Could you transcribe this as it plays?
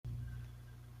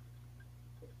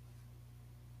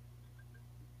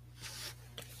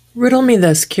Riddle me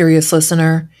this, curious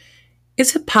listener.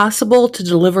 Is it possible to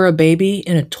deliver a baby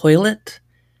in a toilet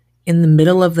in the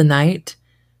middle of the night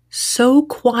so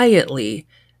quietly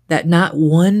that not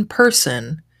one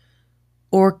person,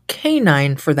 or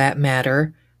canine for that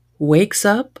matter, wakes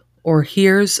up or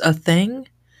hears a thing?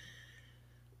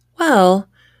 Well,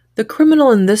 the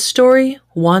criminal in this story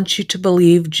wants you to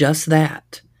believe just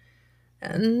that.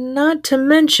 Not to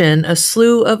mention a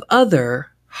slew of other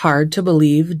hard to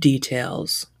believe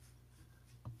details.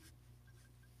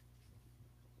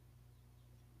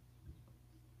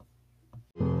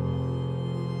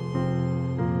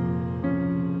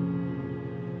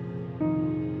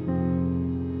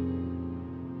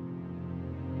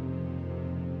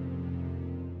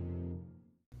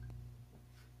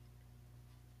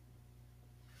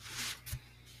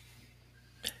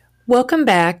 Welcome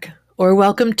back, or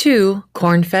welcome to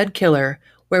Corn-Fed Killer,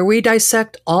 where we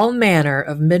dissect all manner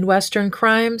of Midwestern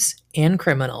crimes and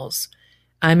criminals.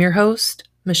 I'm your host,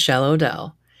 Michelle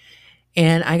Odell,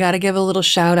 and I got to give a little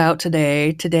shout out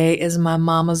today. Today is my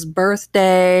mama's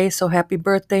birthday, so happy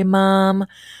birthday, Mom.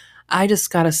 I just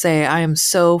got to say, I am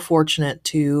so fortunate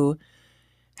to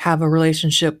have a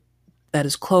relationship that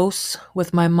is close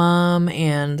with my mom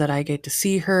and that I get to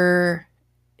see her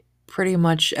pretty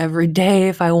much every day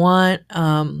if I want.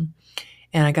 And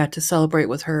I got to celebrate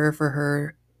with her for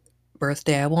her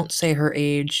birthday. I won't say her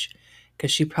age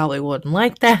because she probably wouldn't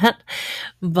like that,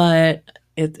 but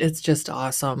it's just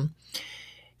awesome.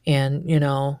 And,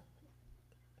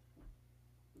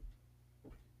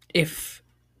 if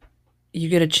you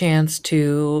get a chance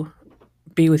to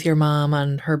be with your mom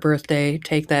on her birthday,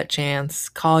 take that chance.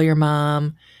 Call your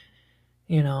mom.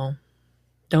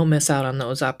 Don't miss out on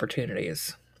those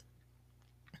opportunities.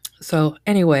 So,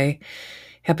 anyway,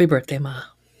 happy birthday, Ma.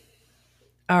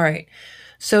 All right.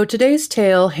 So today's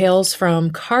tale hails from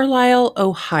Carlisle,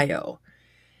 Ohio.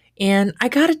 And I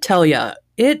got to tell you,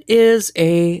 it is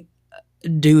a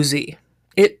doozy.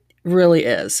 It really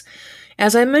is.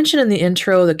 As I mentioned in the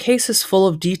intro, the case is full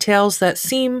of details that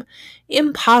seem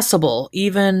impossible,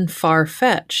 even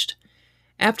far-fetched.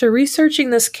 After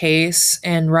researching this case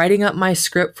and writing up my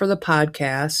script for the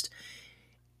podcast,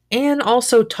 and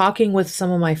also talking with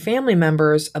some of my family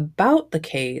members about the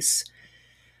case,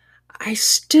 I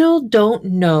still don't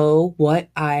know what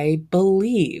I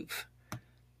believe.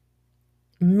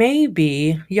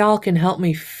 Maybe y'all can help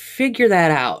me figure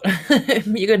that out.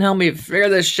 You can help me figure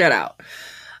this shit out.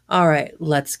 All right,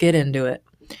 let's get into it.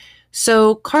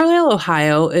 So, Carlisle,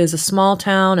 Ohio is a small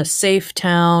town, a safe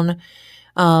town.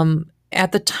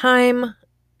 At the time,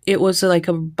 it was like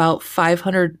about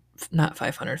 5,000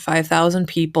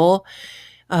 people.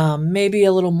 Maybe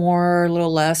a little more, a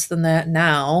little less than that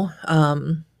now.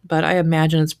 But I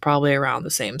imagine it's probably around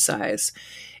the same size.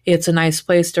 It's a nice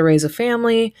place to raise a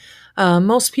family.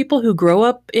 Most people who grow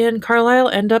up in Carlisle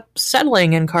end up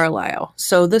settling in Carlisle.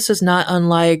 So this is not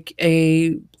unlike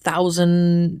a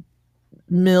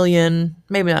 1,000,000,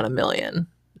 maybe not a million,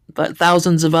 but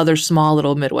thousands of other small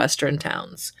little Midwestern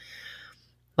towns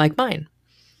like mine.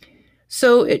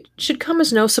 So it should come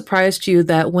as no surprise to you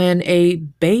that when a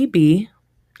baby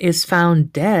is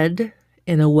found dead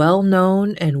in a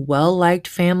well-known and well-liked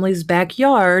family's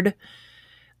backyard,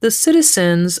 the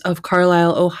citizens of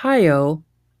Carlisle, Ohio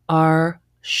are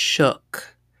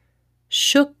shook.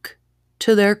 Shook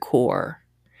to their core.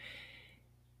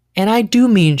 And I do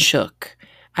mean shook.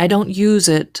 I don't use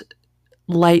it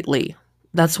lightly.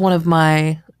 That's one of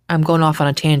my... I'm going off on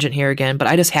a tangent here again, but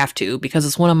I just have to because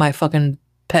it's one of my fucking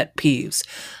pet peeves.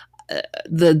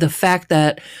 The fact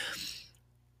that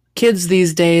kids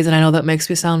these days, and I know that makes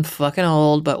me sound fucking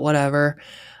old, but whatever,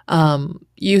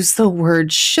 use the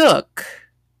word shook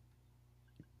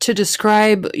to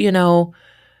describe,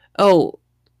 oh,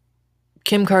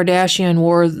 Kim Kardashian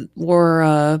wore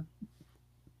a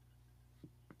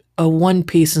one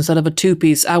piece instead of a two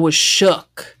piece. I was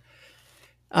shook.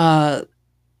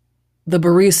 The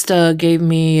barista gave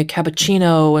me a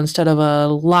cappuccino instead of a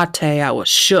latte. I was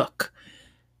shook.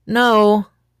 No.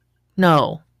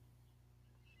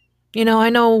 I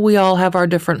know we all have our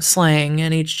different slang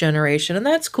in each generation, and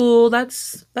that's cool.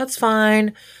 That's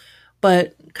fine.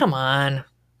 But come on.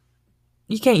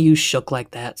 You can't use shook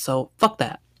like that, so fuck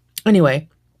that. Anyway.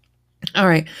 All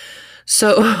right.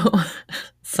 So,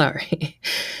 sorry.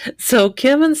 So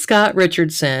Kim and Scott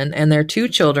Richardson and their two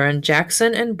children,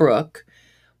 Jackson and Brooke,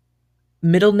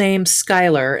 middle name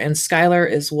Skylar, and Skylar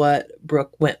is what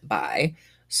Brooke went by.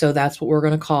 So that's what we're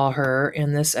going to call her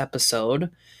in this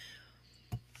episode.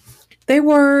 They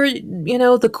were,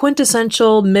 the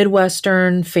quintessential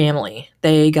Midwestern family.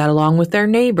 They got along with their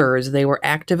neighbors. They were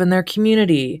active in their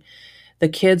community. The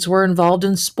kids were involved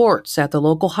in sports at the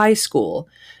local high school.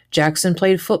 Jackson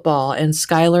played football, and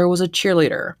Skylar was a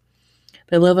cheerleader.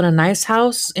 They live in a nice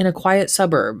house in a quiet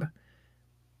suburb.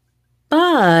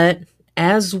 But,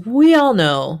 as we all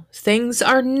know, things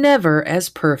are never as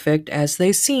perfect as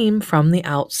they seem from the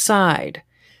outside.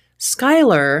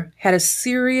 Skylar had a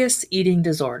serious eating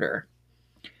disorder.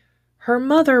 Her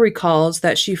mother recalls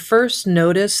that she first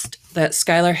noticed that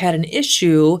Skylar had an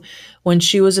issue when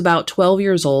she was about 12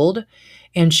 years old,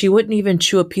 and she wouldn't even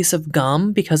chew a piece of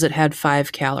gum because it had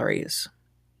 5 calories.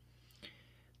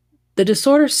 The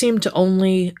disorder seemed to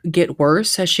only get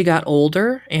worse as she got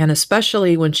older, and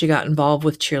especially when she got involved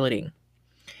with cheerleading.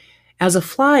 As a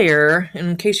flyer,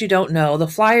 in case you don't know, the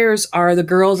flyers are the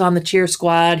girls on the cheer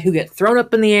squad who get thrown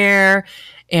up in the air,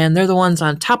 and they're the ones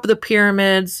on top of the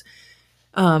pyramids.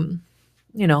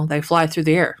 They fly through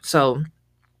the air. So,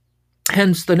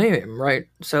 hence the name, right?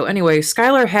 So, anyway,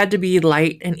 Skylar had to be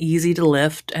light and easy to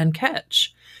lift and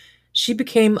catch. She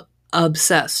became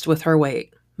obsessed with her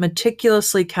weight,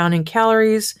 meticulously counting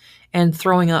calories and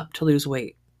throwing up to lose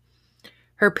weight.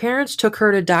 Her parents took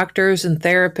her to doctors and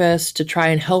therapists to try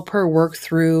and help her work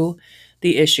through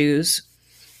the issues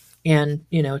and,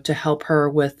 to help her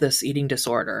with this eating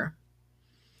disorder.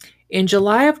 In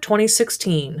July of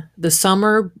 2016, the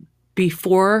summer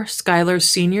before Skylar's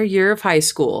senior year of high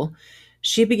school,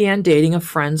 she began dating a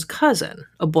friend's cousin,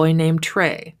 a boy named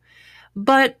Trey.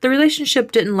 But the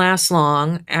relationship didn't last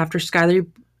long after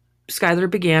Skylar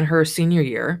began her senior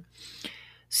year.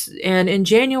 And in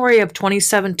January of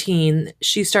 2017,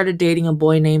 she started dating a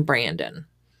boy named Brandon.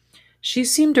 She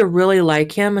seemed to really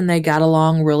like him and they got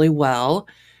along really well.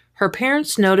 Her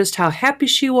parents noticed how happy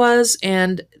she was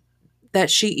and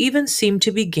that she even seemed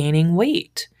to be gaining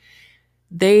weight.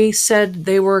 They said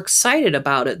they were excited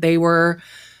about it. They were,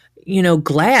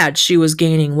 glad she was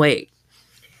gaining weight.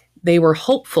 They were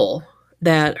hopeful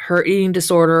that her eating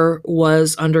disorder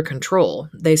was under control.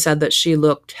 They said that she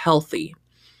looked healthy.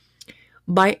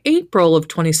 By April of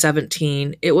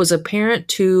 2017, it was apparent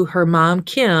to her mom,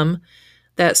 Kim,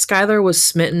 that Skylar was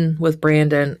smitten with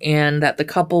Brandon and that the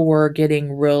couple were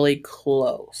getting really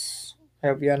close,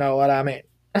 if you know what I mean.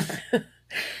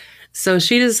 So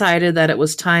she decided that it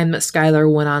was time that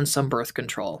Skylar went on some birth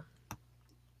control.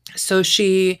 So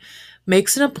she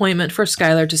makes an appointment for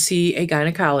Skylar to see a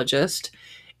gynecologist,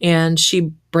 and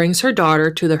she brings her daughter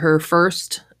to her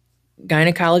first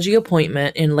gynecology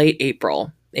appointment in late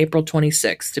April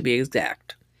 26th to be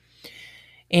exact.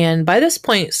 And by this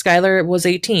point, Skylar was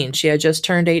 18. She had just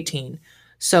turned 18.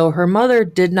 So her mother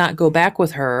did not go back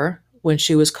with her when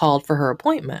she was called for her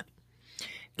appointment.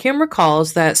 Kim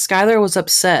recalls that Skylar was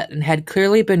upset and had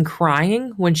clearly been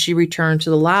crying when she returned to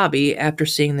the lobby after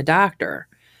seeing the doctor.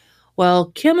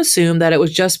 Well, Kim assumed that it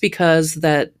was just because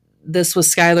that this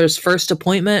was Skylar's first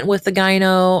appointment with the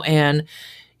gyno, and,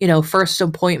 first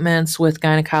appointments with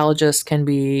gynecologists can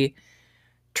be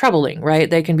troubling, right?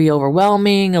 They can be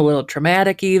overwhelming, a little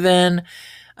traumatic even.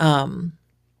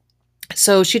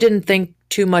 So she didn't think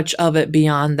too much of it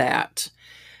beyond that.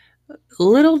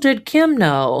 Little did Kim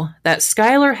know that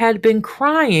Skylar had been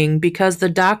crying because the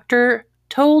doctor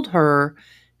told her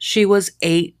she was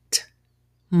 8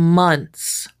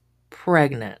 months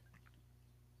pregnant.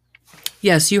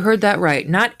 Yes, you heard that right.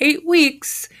 Not 8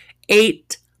 weeks,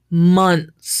 8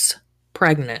 months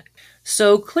pregnant.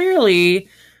 So clearly,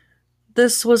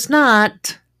 this was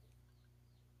not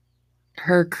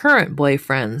her current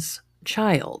boyfriend's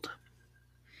child.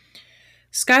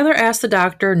 Skylar asked the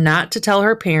doctor not to tell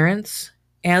her parents,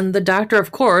 and the doctor,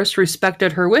 of course,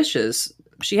 respected her wishes.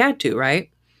 She had to, right?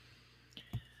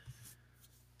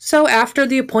 So after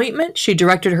the appointment, she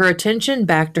directed her attention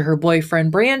back to her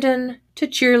boyfriend Brandon, to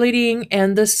cheerleading,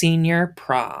 and the senior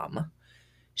prom.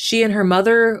 She and her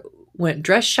mother went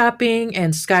dress shopping,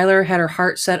 and Skylar had her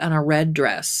heart set on a red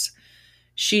dress.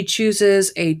 She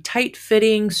chooses a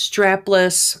tight-fitting,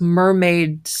 strapless,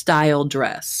 mermaid-style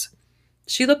dress.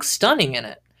 She looks stunning in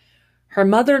it. Her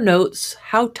mother notes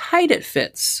how tight it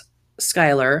fits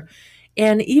Skylar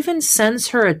and even sends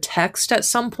her a text at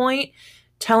some point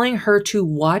telling her to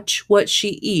watch what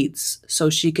she eats so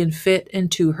she can fit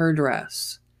into her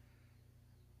dress.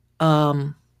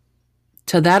 To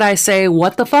that I say,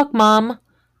 what the fuck, Mom?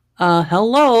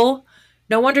 Hello?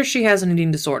 No wonder she has an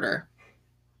eating disorder.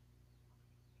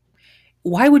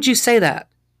 Why would you say that?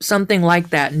 Something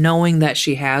like that, knowing that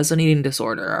she has an eating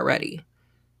disorder already.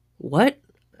 What?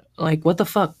 What the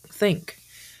fuck? Think.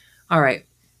 All right.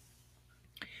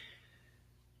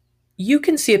 You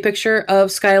can see a picture of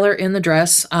Skylar in the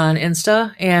dress on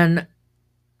Insta, and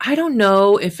I don't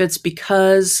know if it's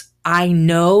because I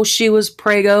know she was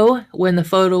preggo when the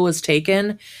photo was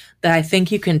taken, that I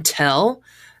think you can tell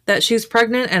that she's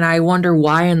pregnant, and I wonder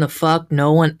why in the fuck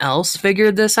no one else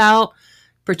figured this out,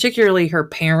 particularly her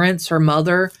parents, her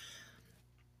mother.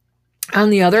 On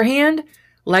the other hand,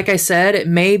 like I said, it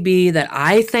may be that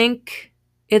I think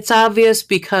it's obvious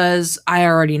because I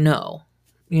already know.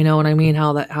 You know what I mean?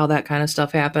 How that kind of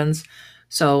stuff happens.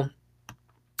 So,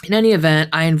 in any event,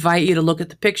 I invite you to look at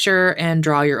the picture and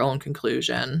draw your own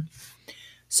conclusion.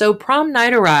 So prom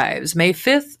night arrives, May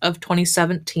 5th of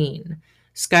 2017.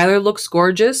 Skylar looks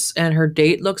gorgeous and her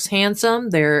date looks handsome.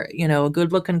 They're, a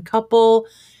good-looking couple.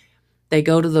 They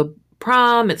go to the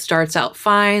prom. It starts out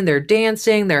fine. They're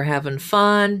dancing. They're having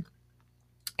fun.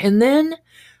 And then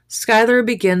Skylar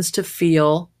begins to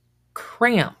feel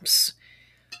cramps.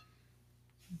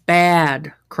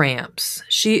 Bad cramps.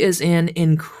 She is in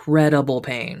incredible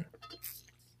pain.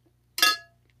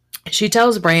 She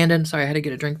tells Brandon, sorry, I had to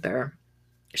get a drink there.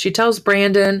 She tells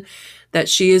Brandon that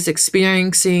she is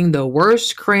experiencing the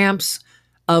worst cramps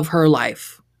of her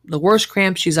life. The worst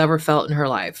cramps she's ever felt in her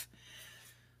life.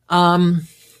 Hello,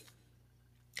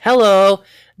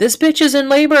 this bitch is in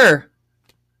labor.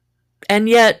 And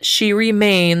yet she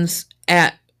remains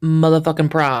at motherfucking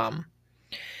prom.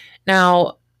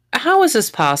 Now, how is this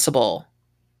possible?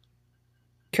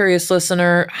 Curious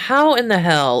listener, how in the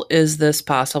hell is this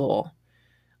possible?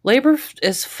 Labor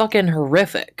is fucking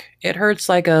horrific. It hurts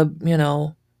like a,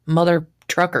 mother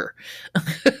trucker.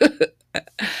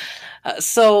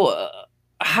 So,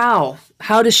 how?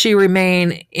 How does she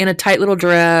remain in a tight little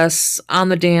dress on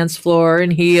the dance floor in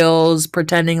heels,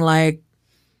 pretending like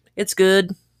it's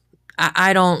good?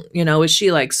 I don't, is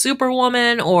she like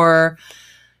Superwoman or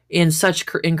in such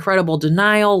incredible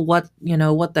denial? What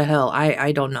the hell?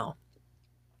 I don't know.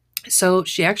 So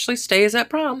she actually stays at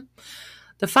prom.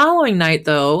 The following night,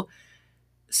 though,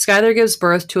 Skylar gives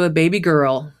birth to a baby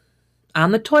girl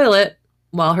on the toilet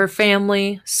while her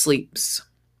family sleeps.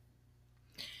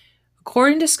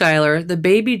 According to Skylar, the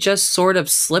baby just sort of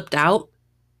slipped out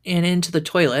and into the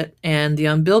toilet, and the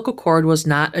umbilical cord was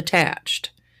not attached.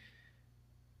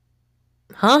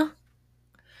 Huh?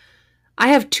 I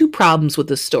have two problems with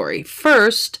this story.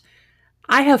 First,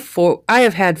 I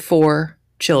have had 4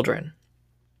 children.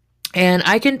 And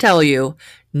I can tell you,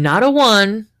 not a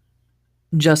one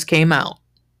just came out.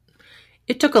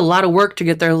 It took a lot of work to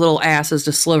get their little asses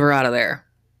to sliver out of there.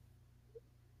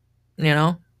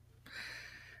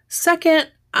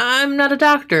 Second, I'm not a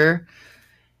doctor,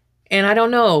 and I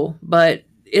don't know, but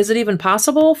is it even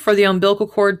possible for the umbilical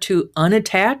cord to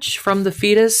unattach from the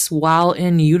fetus while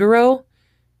in utero?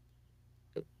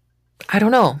 I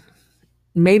don't know.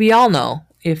 Maybe y'all know.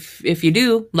 If you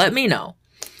do, let me know.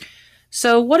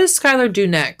 So what does Skylar do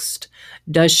next?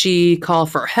 Does she call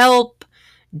for help?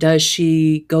 Does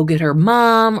she go get her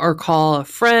mom or call a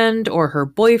friend or her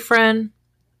boyfriend?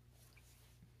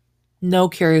 No,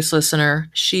 curious listener,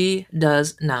 she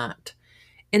does not.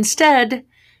 Instead,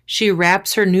 she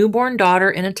wraps her newborn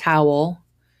daughter in a towel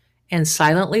and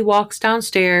silently walks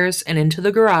downstairs and into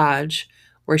the garage,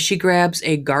 where she grabs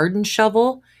a garden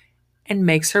shovel and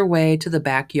makes her way to the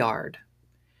backyard.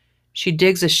 She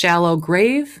digs a shallow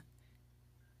grave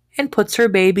and puts her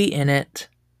baby in it,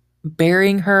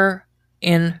 burying her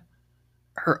in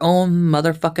her own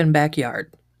motherfucking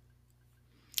backyard.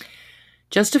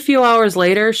 Just a few hours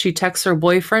later, she texts her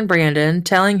boyfriend Brandon,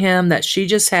 telling him that she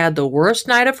just had the worst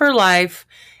night of her life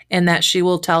and that she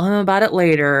will tell him about it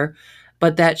later,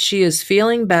 but that she is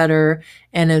feeling better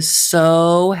and is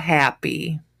so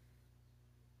happy.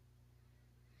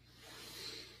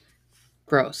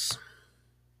 Gross.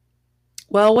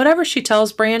 Well, whatever she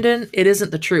tells Brandon, it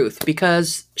isn't the truth,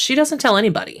 because she doesn't tell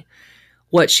anybody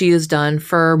what she has done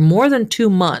for more than 2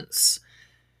 months.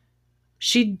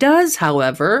 She does,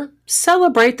 however,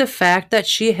 celebrate the fact that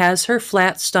she has her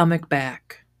flat stomach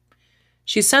back.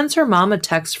 She sends her mom a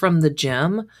text from the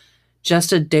gym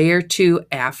just a day or 2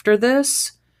 after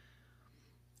this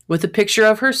with a picture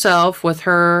of herself with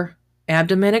her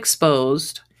abdomen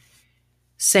exposed,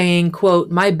 saying, quote,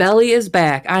 "My belly is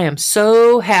back. I am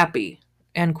so happy,"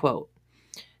 end quote.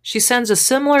 She sends a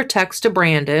similar text to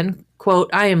Brandon,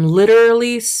 quote, "I am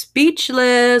literally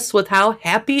speechless with how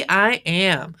happy I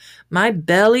am. My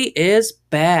belly is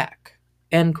back,"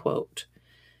 end quote.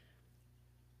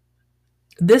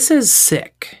 This is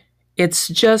sick. It's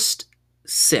just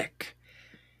sick.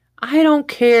 I don't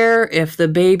care if the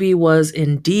baby was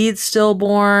indeed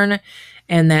stillborn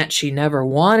and that she never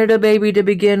wanted a baby to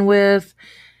begin with.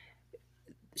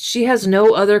 She has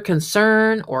no other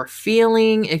concern or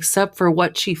feeling except for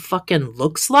what she fucking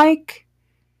looks like.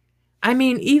 I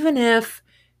mean, even if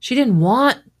she didn't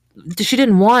want she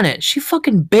didn't want it. She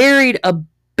fucking buried a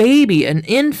baby, an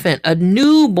infant, a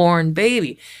newborn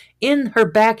baby in her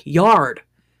backyard.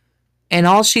 And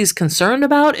all she's concerned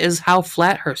about is how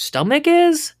flat her stomach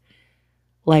is?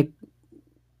 Like,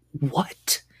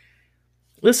 what?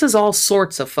 This is all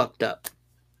sorts of fucked up.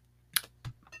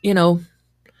 You know,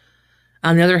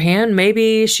 on the other hand,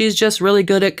 maybe she's just really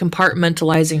good at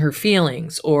compartmentalizing her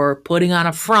feelings or putting on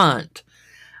a front.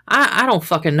 I don't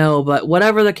fucking know, but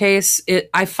whatever the case,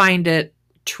 I find it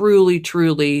truly,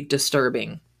 truly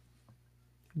disturbing.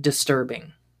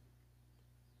 Disturbing.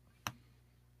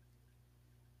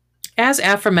 As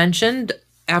aforementioned,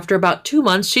 after about 2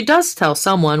 months, she does tell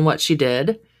someone what she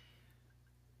did.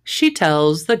 She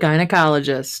tells the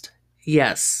gynecologist.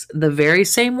 Yes, the very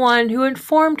same one who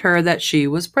informed her that she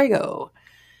was preggo.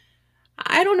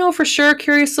 I don't know for sure,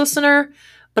 curious listener,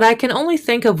 but I can only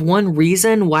think of one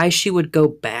reason why she would go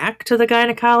back to the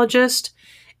gynecologist,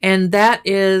 and that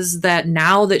is that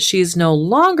now that she's no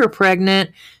longer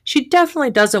pregnant, she definitely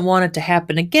doesn't want it to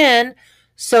happen again,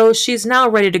 so she's now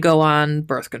ready to go on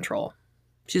birth control.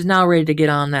 She's now ready to get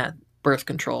on that birth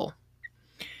control.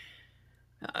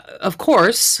 Of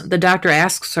course, the doctor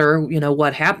asks her,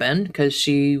 what happened, because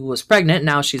she was pregnant,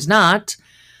 now she's not.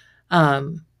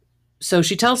 So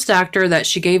she tells the doctor that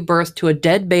she gave birth to a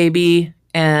dead baby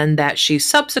and that she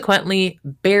subsequently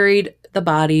buried the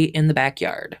body in the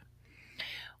backyard.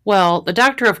 Well, the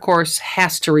doctor, of course,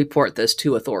 has to report this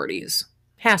to authorities.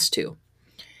 Has to.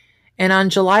 And on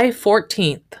July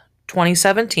 14th,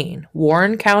 2017,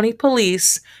 Warren County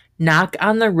Police knock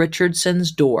on the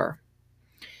Richardsons' door.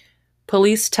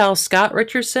 Police tell Scott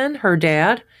Richardson, her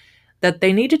dad, that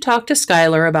they need to talk to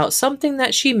Skylar about something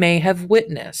that she may have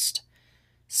witnessed.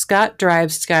 Scott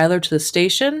drives Skylar to the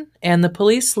station, and the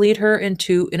police lead her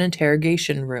into an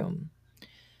interrogation room.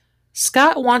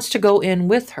 Scott wants to go in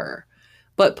with her,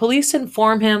 but police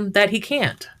inform him that he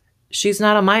can't. She's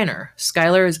not a minor.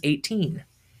 Skylar is 18.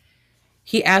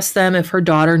 He asks them if her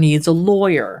daughter needs a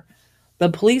lawyer. The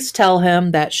police tell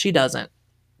him that she doesn't.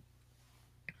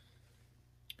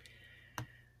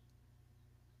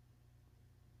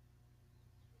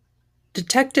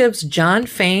 Detectives John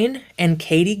Fain and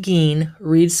Katie Geen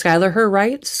read Skylar her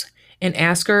rights and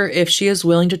ask her if she is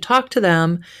willing to talk to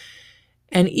them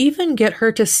and even get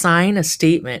her to sign a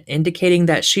statement indicating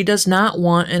that she does not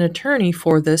want an attorney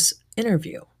for this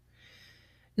interview.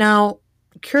 Now,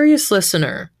 curious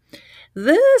listener,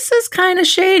 this is kind of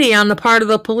shady on the part of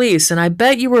the police, and I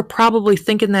bet you were probably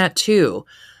thinking that too.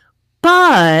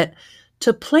 But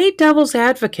to play devil's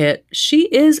advocate, she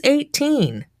is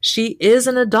 18. She is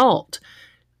an adult.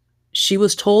 She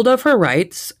was told of her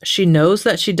rights. She knows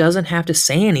that she doesn't have to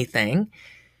say anything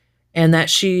and that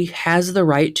she has the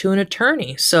right to an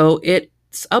attorney. So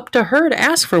it's up to her to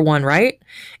ask for one, right?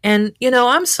 And,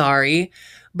 I'm sorry,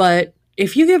 but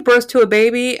if you give birth to a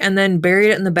baby and then bury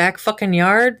it in the back fucking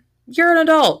yard, you're an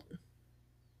adult.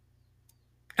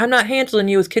 I'm not handling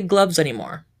you with kid gloves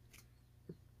anymore.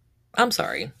 I'm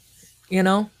sorry,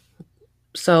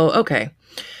 So, okay.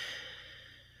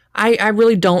 I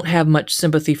really don't have much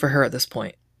sympathy for her at this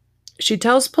point. She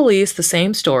tells police the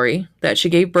same story, that she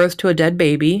gave birth to a dead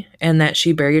baby and that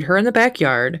she buried her in the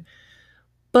backyard.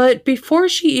 But before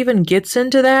she even gets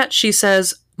into that, she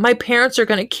says, "My parents are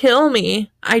going to kill me.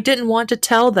 I didn't want to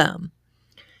tell them."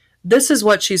 This is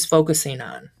what she's focusing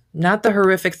on, not the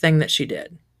horrific thing that she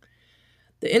did.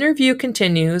 The interview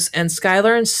continues, and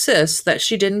Skylar insists that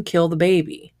she didn't kill the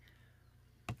baby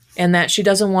and that she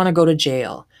doesn't want to go to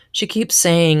jail. She keeps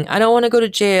saying, "I don't want to go to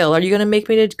jail. Are you going to make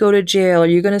me to go to jail? Are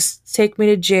you going to take me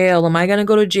to jail? Am I going to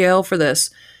go to jail for this?"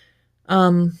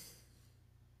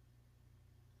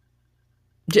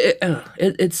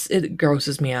 It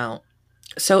grosses me out.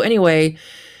 So anyway,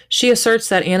 she asserts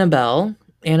that Annabelle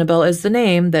is the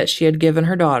name that she had given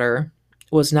her daughter,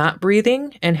 was not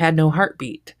breathing and had no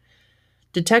heartbeat.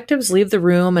 Detectives leave the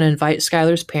room and invite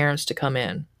Skylar's parents to come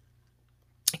in.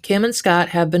 Kim and Scott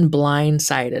have been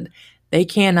blindsided. They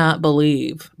cannot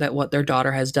believe that what their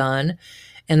daughter has done,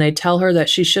 and they tell her that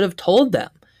she should have told them.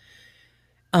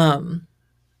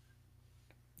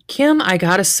 Kim, I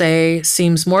gotta say,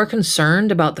 seems more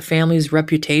concerned about the family's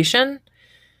reputation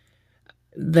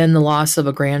than the loss of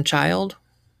a grandchild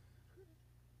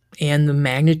and the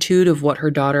magnitude of what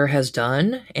her daughter has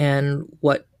done and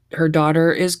what her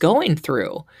daughter is going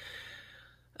through.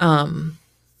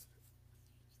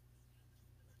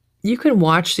 You can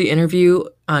watch the interview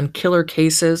on Killer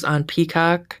Cases on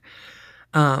Peacock.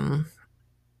 I'm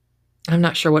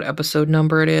not sure what episode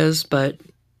number it is, but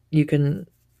you can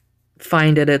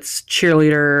find it. It's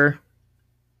Cheerleader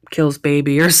Kills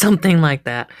Baby or something like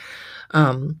that.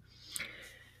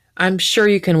 I'm sure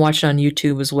you can watch it on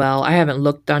YouTube as well. I haven't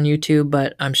looked on YouTube,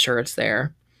 but I'm sure it's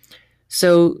there.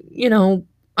 So,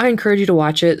 I encourage you to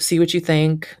watch it, see what you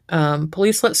think.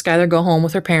 Police let Skylar go home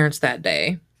with her parents that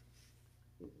day.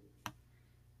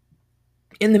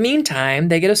 In the meantime,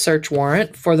 they get a search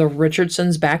warrant for the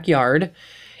Richardsons' backyard,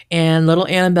 and little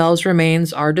Annabelle's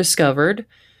remains are discovered.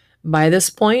 By this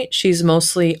point, she's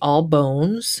mostly all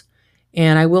bones,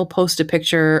 and I will post a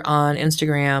picture on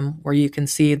Instagram where you can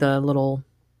see the little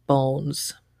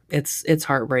bones. It's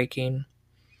heartbreaking.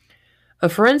 A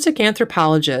forensic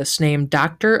anthropologist named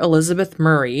Dr. Elizabeth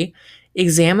Murray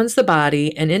examines the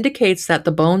body and indicates that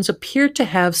the bones appear to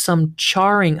have some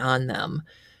charring on them,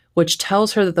 which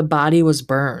tells her that the body was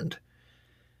burned.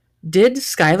 Did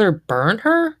Skylar burn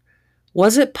her?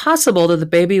 Was it possible that the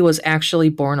baby was actually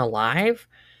born alive?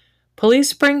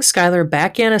 Police bring Skylar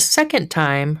back in a second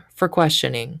time for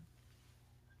questioning.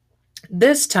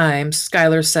 This time,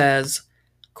 Skylar says,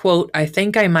 quote, "I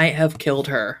think I might have killed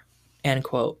her," end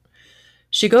quote.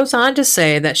 She goes on to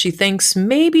say that she thinks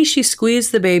maybe she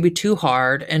squeezed the baby too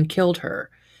hard and killed her.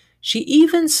 She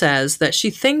even says that she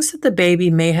thinks that the baby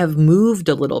may have moved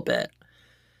a little bit.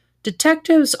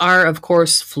 Detectives are, of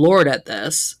course, floored at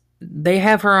this. They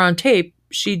have her on tape.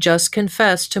 She just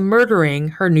confessed to murdering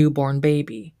her newborn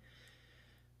baby.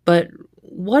 But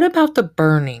what about the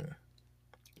burning?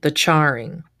 The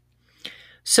charring?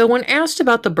 So when asked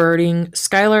about the burning,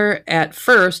 Skylar at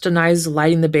first denies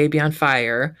lighting the baby on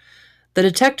fire. The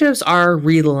detectives are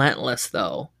relentless,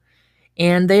 though,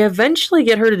 and they eventually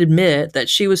get her to admit that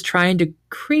she was trying to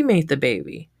cremate the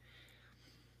baby.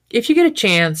 If you get a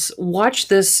chance, watch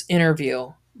this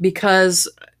interview, because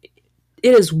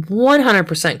it is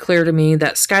 100% clear to me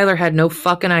that Skylar had no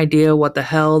fucking idea what the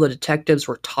hell the detectives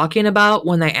were talking about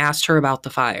when they asked her about the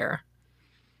fire.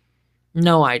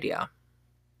 No idea.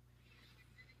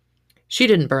 She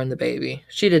didn't burn the baby.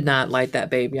 She did not light that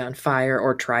baby on fire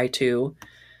or try to.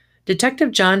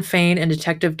 Detective John Fain and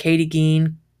Detective Katie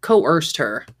Geen coerced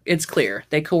her. It's clear.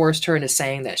 They coerced her into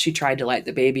saying that she tried to light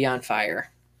the baby on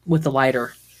fire with a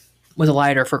lighter. With a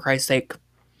lighter, for Christ's sake.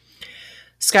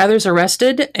 Skylar's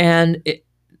arrested and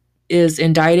is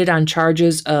indicted on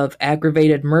charges of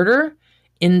aggravated murder,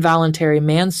 involuntary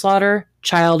manslaughter,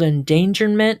 child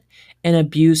endangerment, and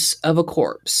abuse of a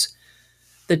corpse.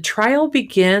 The trial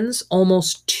begins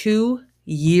almost 2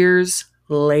 years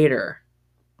later.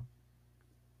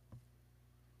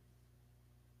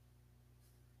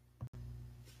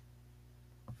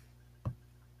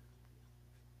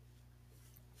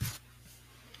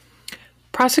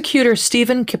 Prosecutor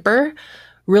Stephen Kipper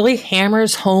really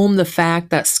hammers home the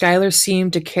fact that Skylar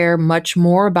seemed to care much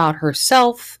more about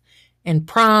herself and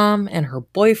prom and her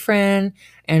boyfriend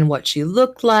and what she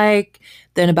looked like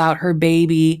than about her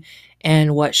baby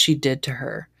and what she did to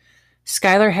her.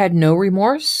 Skylar had no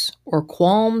remorse or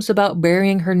qualms about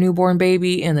burying her newborn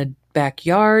baby in the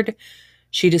backyard.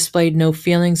 She displayed no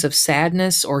feelings of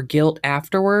sadness or guilt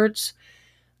afterwards.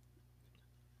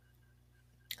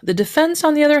 The defense,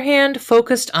 on the other hand,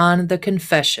 focused on the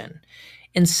confession,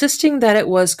 insisting that it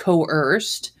was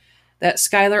coerced, that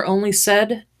Skylar only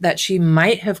said that she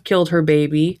might have killed her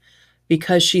baby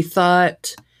because she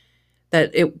thought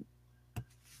that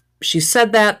she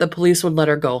said that the police would let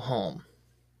her go home,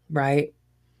 right?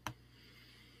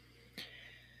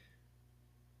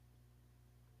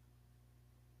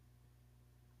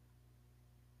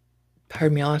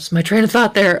 Pardon me, I lost my train of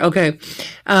thought there. Okay.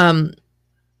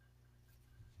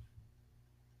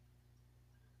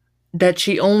 That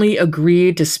she only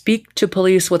agreed to speak to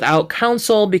police without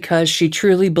counsel because she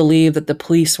truly believed that the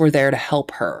police were there to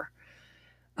help her.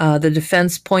 The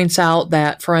defense points out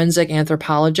that forensic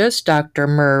anthropologist Dr.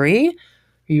 Murray,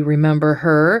 you remember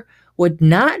her, would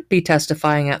not be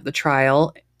testifying at the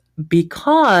trial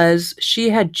because she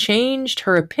had changed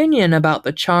her opinion about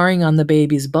the charring on the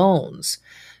baby's bones.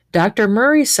 Dr.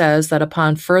 Murray says that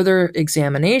upon further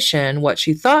examination, what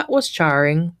she thought was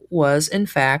charring was in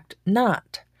fact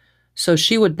not. So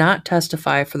she would not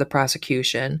testify for the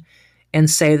prosecution and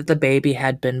say that the baby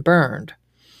had been burned.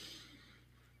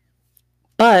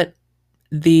 But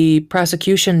the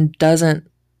prosecution doesn't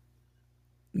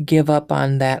give up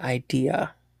on that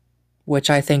idea, which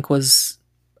I think was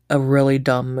a really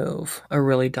dumb move.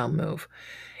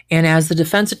 And as the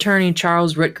defense attorney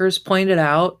Charles Ritkers pointed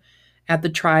out at the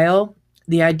trial,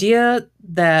 the idea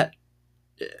that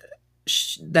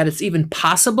it's even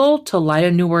possible to light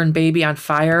a newborn baby on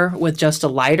fire with just a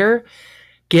lighter,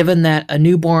 given that a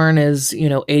newborn is,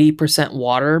 80%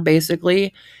 water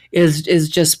basically, is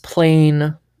just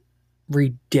plain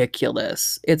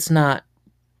ridiculous. It's not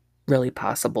really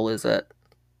possible, is it?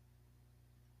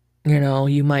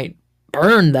 You might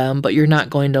burn them, but you're not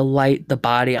going to light the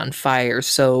body on fire.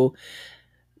 So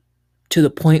to the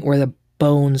point where the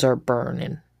bones are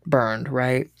burned,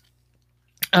 right?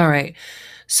 All right.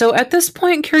 So at this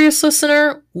point, curious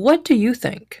listener, what do you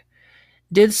think?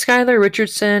 Did Skylar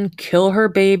Richardson kill her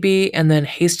baby and then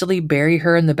hastily bury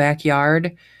her in the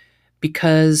backyard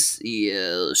because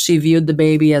she viewed the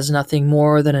baby as nothing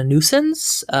more than a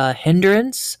nuisance, a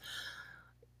hindrance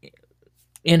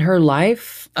in her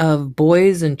life of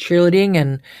boys and cheerleading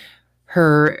and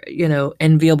her,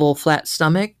 enviable flat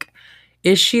stomach?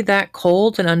 Is she that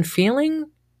cold and unfeeling?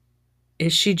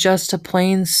 Is she just a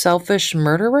plain selfish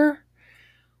murderer?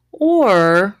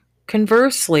 Or,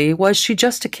 conversely, was she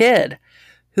just a kid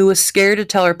who was scared to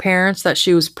tell her parents that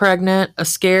she was pregnant, a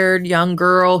scared young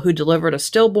girl who delivered a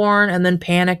stillborn and then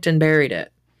panicked and buried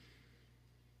it?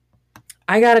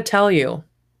 I gotta tell you,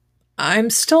 I'm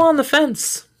still on the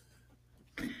fence.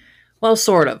 Well,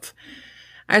 sort of.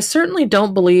 I certainly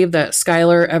don't believe that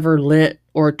Skylar ever lit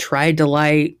or tried to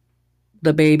light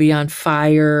the baby on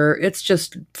fire. It's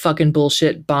just fucking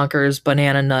bullshit, bonkers,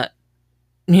 banana nut.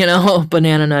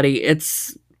 Banana nutty.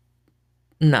 It's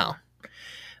no.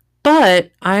 But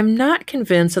I'm not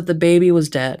convinced that the baby was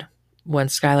dead when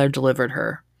Skylar delivered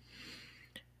her.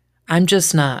 I'm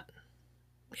just not.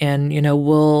 And,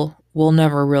 we'll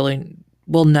never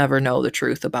know the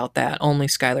truth about that. Only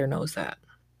Skylar knows that.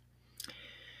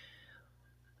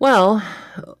 Well,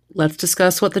 let's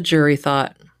discuss what the jury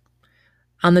thought.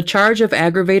 On the charge of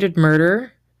aggravated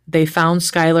murder, they found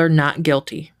Skylar not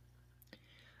guilty.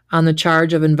 On the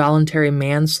charge of involuntary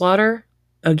manslaughter,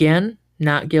 again,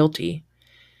 not guilty.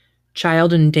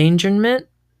 Child endangerment,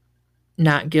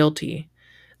 not guilty.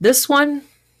 This one,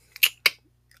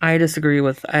 I disagree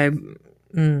with. I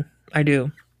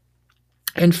do.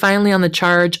 And finally, on the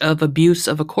charge of abuse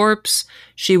of a corpse,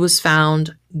 she was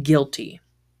found guilty.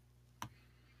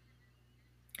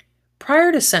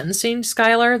 Prior to sentencing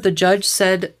Skylar, the judge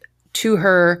said to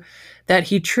her that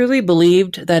he truly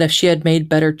believed that if she had made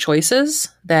better choices,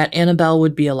 that Annabelle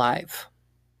would be alive.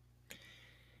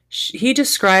 He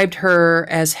described her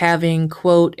as having,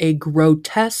 quote, a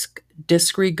grotesque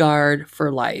disregard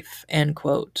for life, end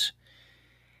quote.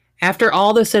 After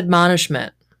all this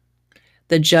admonishment,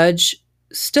 the judge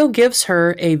still gives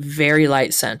her a very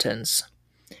light sentence.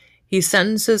 He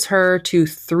sentences her to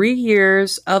 3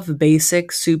 years of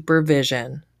basic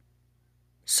supervision.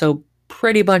 So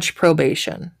pretty much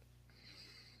probation.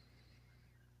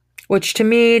 Which to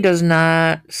me does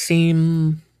not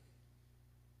seem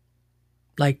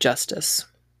like justice.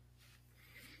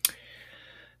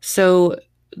 So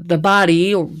the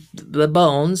body, the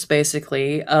bones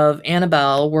basically, of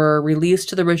Annabelle were released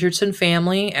to the Richardson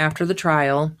family after the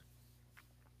trial.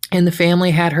 And the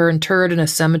family had her interred in a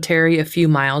cemetery a few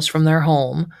miles from their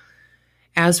home.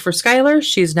 As for Skylar,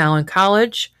 she's now in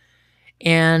college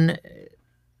and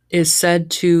is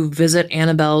said to visit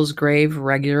Annabelle's grave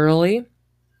regularly.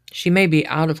 She may be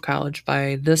out of college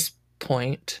by this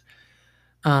point.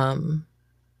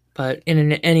 But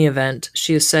in any event,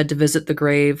 she is said to visit the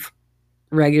grave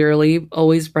regularly,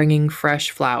 always bringing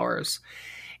fresh flowers.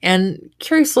 And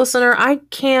curious listener, I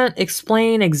can't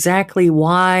explain exactly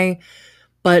why,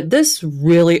 but this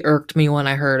really irked me when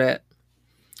I heard it,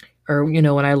 or,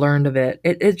 when I learned of it.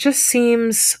 It just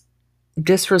seems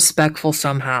disrespectful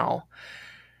somehow.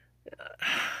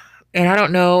 And I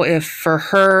don't know if for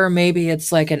her, maybe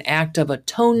it's like an act of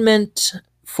atonement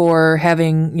for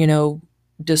having,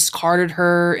 discarded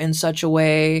her in such a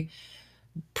way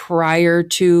prior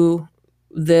to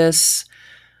this.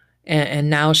 And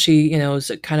now she,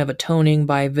 is kind of atoning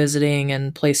by visiting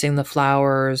and placing the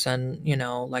flowers and,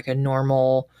 like a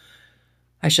normal,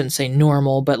 I shouldn't say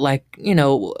normal, but like,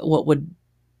 what would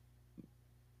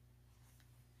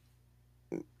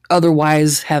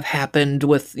otherwise have happened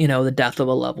with, the death of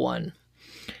a loved one.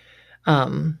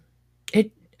 I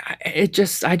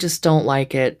just don't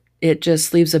like it. It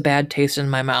just leaves a bad taste in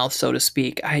my mouth, so to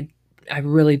speak. I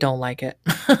really don't like it.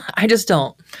 I just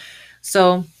don't.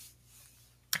 So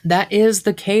that is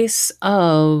the case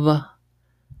of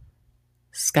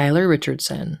Skylar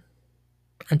Richardson.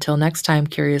 Until next time,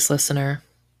 curious listener.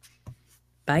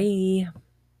 Bye.